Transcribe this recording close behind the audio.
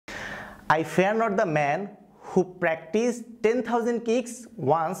I fear not the man who practice 10,000 kicks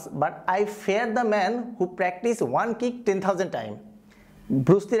once, but I fear the man who practice one kick 10,000 times.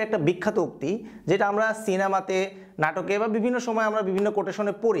 ব্রুসলির একটা বিখ্যাত উক্তি যেটা আমরা সিনেমাতে, নাটকে বা বিভিন্ন সময় আমরা বিভিন্ন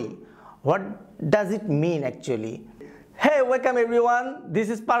কোটেশনে পড়ি। What does it mean actually? Hey, welcome everyone. This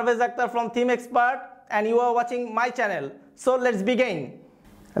is Parvez Akhtar from Theme Expert and you are watching my channel. So let's begin.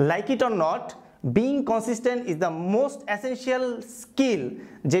 Like it or not, being consistent is the most essential skill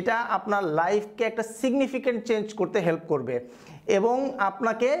যেটা আপনার লাইফকে একটা significant change করতে help করবে এবং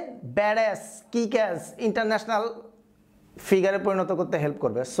আপনাকে badass kick-as international ফিগারে পরিণত করতে help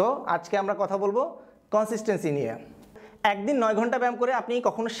করবে। সো আজকে আমরা কথা বলবো কনসিস্টেন্সি নিয়ে। একদিন 9 ঘন্টা ব্যায়াম করে আপনি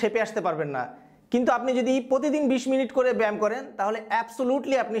কখনো শেপে আসতে পারবেন না, কিন্তু আপনি যদি প্রতিদিন 20 মিনিট করে ব্যায়াম করেন তাহলে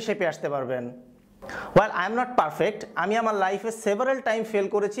অ্যাবসোলুটলি আপনি শেপে আসতে পারবেন। Well, I am not perfect. আমি আমার লাইফে সেভারাল টাইম ফেল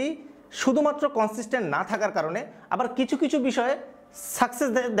করেছি শুধুমাত্র কনসিস্টেন্ট না থাকার কারণে, আবার কিছু কিছু বিষয়ে সাকসেস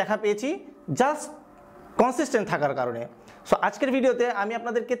দেখা পেয়েছি জাস্ট কনসিস্টেন্ট থাকার কারণে। সো আজকের ভিডিওতে আমি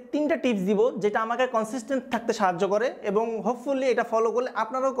আপনাদেরকে 3টা টিপস দিব যেটা আমাকে কনসিস্টেন্ট থাকতে সাহায্য করে এবং হোপফুলি এটা ফলো করলে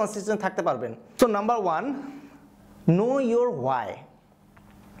আপনারাও কনসিস্টেন্ট থাকতে পারবেন। So number 1, know your why.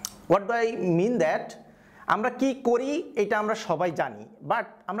 What do I mean that? আমরা কি করি এটা আমরা সবাই জানি, বাট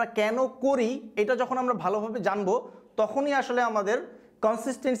আমরা কেন করি এটা যখন আমরা ভালোভাবে জানবো তখনই আসলে আমাদের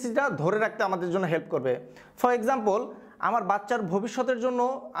কনসিস্টেন্সিটা ধরে রাখতে আমাদের জন্য হেল্প করবে। ফর এক্সাম্পল, আমার বাচ্চার ভবিষ্যতের জন্য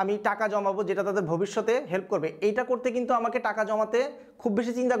আমি টাকা জমাবো যেটা তাদের ভবিষ্যতে হেল্প করবে। এইটা করতে কিন্তু আমাকে টাকা জমাতে খুব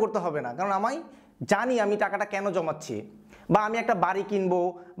বেশি চিন্তা করতে হবে না, কারণ আমি জানি আমি টাকাটা কেন জমাচ্ছি। বা আমি একটা বাড়ি কিনবো,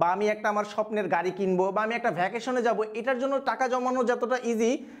 বা আমি একটা আমার স্বপ্নের গাড়ি কিনবো, বা আমি একটা ভ্যাকেশনে যাব, এটার জন্য টাকা জমানো যতটা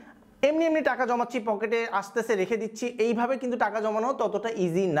ইজি, এমনি এমনি টাকা জমাচ্ছি পকেটে আসতেছে রেখে দিচ্ছি, এইভাবে কিন্তু টাকা জমানো ততটা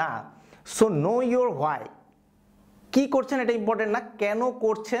ইজি না। So know your why. কি করছেন এটা ইম্পর্টেন্ট না, কেন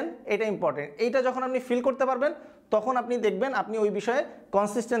করছেন এটা ইম্পর্টেন্ট। এইটা যখন আপনি ফিল করতে পারবেন তখন আপনি দেখবেন আপনি ওই বিষয়ে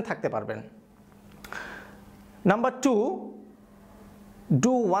কনসিস্টেন্ট থাকতে পারবেন। Number 2,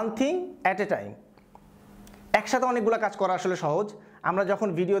 do one thing at a time. একসাথে অনেকগুলো কাজ করা আসলে সহজ। আমরা যখন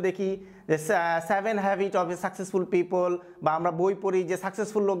ভিডিও দেখি যে 7 habit of a successful people, বা আমরা বই পড়ি যে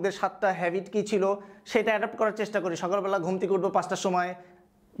সাকসেসফুল লোকদের 7টা হ্যাবিট কী ছিল, সেটা অ্যাডাপ্ট করার চেষ্টা করি। সকালবেলা ঘুম থেকে উঠবো 5টার সময়,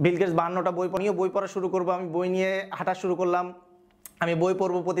 বিল গেটস 52টা বই পড়িও, বই পড়া শুরু করবো, আমি বই নিয়ে হাঁটা শুরু করলাম, আমি বই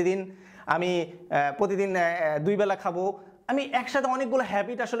পড়বো প্রতিদিন, আমি প্রতিদিন 2 বেলা খাবো। আমি একসাথে অনেকগুলো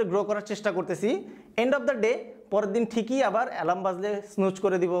হ্যাবিট আসলে গ্রো করার চেষ্টা করতেছি। এন্ড অফ দ্য ডে পরের দিন ঠিকই আবার অ্যালার্ম বাজলে স্নুজ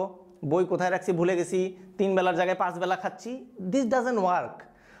করে দিব, বই কোথায় রাখছি ভুলে গেছি, 3 বেলার জায়গায় 5 বেলা খাচ্ছি। This doesn't work.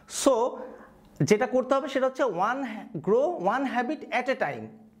 সো যেটা করতে হবে সেটা হচ্ছে grow one habit at a time.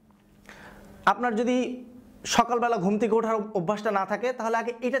 আপনার যদি সকালবেলা ঘুম থেকে ওঠার অভ্যাসটা না থাকে তাহলে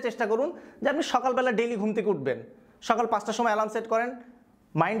আগে এটা চেষ্টা করুন যে আপনি সকালবেলা ডেইলি ঘুম থেকে উঠবেন। সকাল 5টার সময় অ্যালার্ম সেট করেন,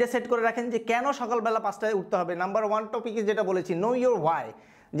 মাইন্ডে সেট করে রাখেন যে কেন সকালবেলা 5টায় উঠতে হবে। নাম্বার 1 টপিকে যেটা বলেছি, নো ইয়োর হোয়াই,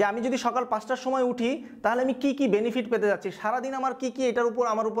 যে আমি যদি সকাল 5টার সময় উঠি তাহলে আমি কি কি বেনিফিট পেতে যাচ্ছি, সারাদিন আমার কি কি এটার উপর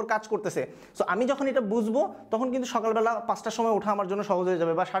আমার উপর কাজ করতেছে। সো আমি যখন এটা বুঝবো তখন কিন্তু সকালবেলা 5টার সময় ওঠা আমার জন্য সহজ হয়ে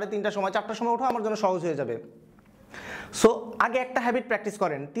যাবে, বা 3:30টার সময় 4টার সময় ওঠা আমার জন্য সহজ হয়ে যাবে। সো আগে একটা হ্যাবিট প্র্যাকটিস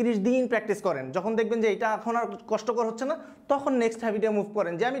করেন, 30 দিন প্র্যাকটিস করেন। যখন দেখবেন যে এটা এখন আর কষ্টকর হচ্ছে না, তখন নেক্সট হ্যাবিটে মুভ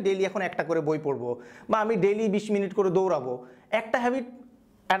করেন যে আমি ডেইলি এখন একটা করে বই পড়বো, বা আমি ডেইলি 20 মিনিট করে দৌড়াবো। একটা হ্যাবিট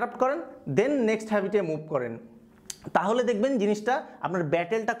অ্যাডাপ্ট করেন, দেন নেক্সট হ্যাবিটে মুভ করেন। তাহলে দেখবেন জিনিসটা আপনার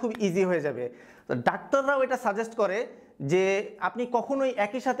ব্যাটেলটা খুব ইজি হয়ে যাবে। তো ডাক্তাররাও এটা সাজেস্ট করে যে আপনি কখনোই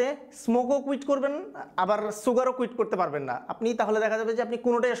একই সাথে স্মোকও কুইট করবেন আবার সুগারও কুইট করতে পারবেন না। আপনি তাহলে দেখা যাবে যে আপনি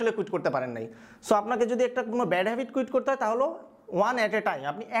কোনোটাই আসলে কুইট করতে পারেন নাই। সো আপনাকে যদি একটা কোনো ব্যাড হ্যাবিট কুইট করতে হয় তাহলে ওয়ান অ্যাট এ টাইম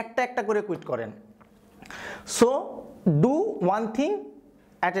আপনি একটা একটা করে কুইট করেন। So do one thing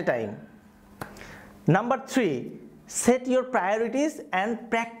at a time. Number 3, set your priorities and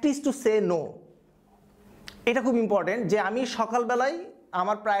practice to say no. এটা খুব ইম্পর্টেন্ট যে আমি সকালবেলায়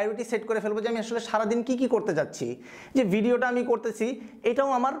আমার প্রায়োরিটি সেট করে ফেলবো যে আমি আসলে সারাদিন কি কি করতে যাচ্ছি। যে ভিডিওটা আমি করতেছি এটাও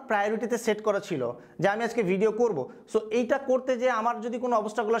আমার প্রায়োরিটিতে সেট করা ছিল যে আমি আজকে ভিডিও করব। সো এইটা করতে যে আমার যদি কোনো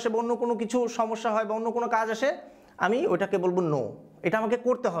অবস্টাকল আসে বা অন্য কোনো কিছু সমস্যা হয় বা অন্য কোনো কাজ আসে, আমি ওইটাকে বলবো নো, এটা আমাকে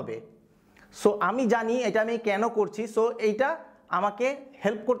করতে হবে। সো আমি জানি এটা আমি কেন করছি, সো এইটা আমাকে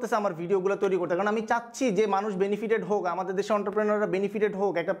হেল্প করতেছে আমার ভিডিওগুলো তৈরি করতে, কারণ আমি চাচ্ছি যে মানুষ বেনিফিটেড হোক, আমাদের দেশে এন্টারপ্রেনাররা বেনিফিটেড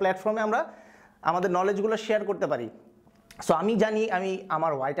হোক, একটা প্ল্যাটফর্মে আমরা আমাদের নলেজগুলো শেয়ার করতে পারি। সো আমি জানি আমি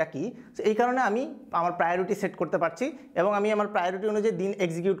আমার ওয়াইটা কি, সো এই কারণে আমি আমার প্রায়োরিটি সেট করতে পারছি এবং আমি আমার প্রায়োরিটি অনুযায়ী দিন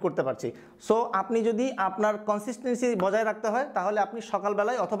এক্সিকিউট করতে পারছি। সো আপনি যদি আপনার কনসিস্টেন্সি বজায় রাখতে হয় তাহলে আপনি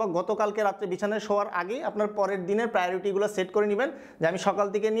সকালবেলায় অথবা গতকালকে রাত্রে বিছানায় শোয়ার আগেই আপনার পরের দিনের প্রায়োরিটিগুলো সেট করে নেবেন যে আমি সকাল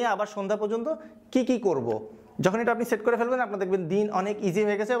থেকে নিয়ে আবার সন্ধ্যা পর্যন্ত কি কি করব। যখন এটা আপনি সেট করে ফেলবেন আপনার দেখবেন দিন অনেক ইজি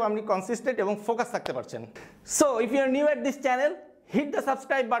হয়ে গেছে এবং আপনি কনসিস্টেন্ট এবং ফোকাস থাকতে পারছেন। So if you R new at this channel, hit the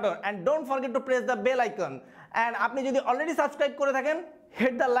subscribe button and don't forget to press the bell icon. And আপনি যদি অলরেডি সাবস্ক্রাইব করে থাকেন,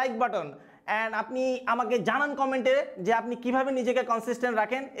 hit the like button and আপনি আমাকে জানান কমেন্টে যে আপনি কিভাবে নিজেকে কনসিস্টেন্ট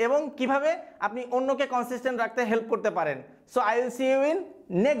রাখেন এবং কিভাবে আপনি অন্যকে কনসিস্টেন্ট রাখতে হেল্প করতে পারেন। So I will see you in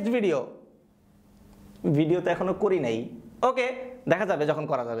next video তো এখনো করি নাই, ওকে, দেখা যাবে যখন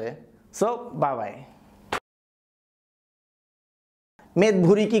করা যাবে। So by. মেদ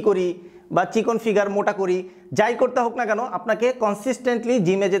ভুঁড়ি কি করি বা চিকন ফিগার মোটা করি, যাই করতে হোক না কেন আপনাকে কনসিস্টেন্টলি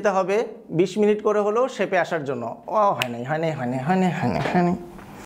জিমে যেতে হবে 20 মিনিট করে হলেও শেপে আসার জন্য। ও হয় নাই।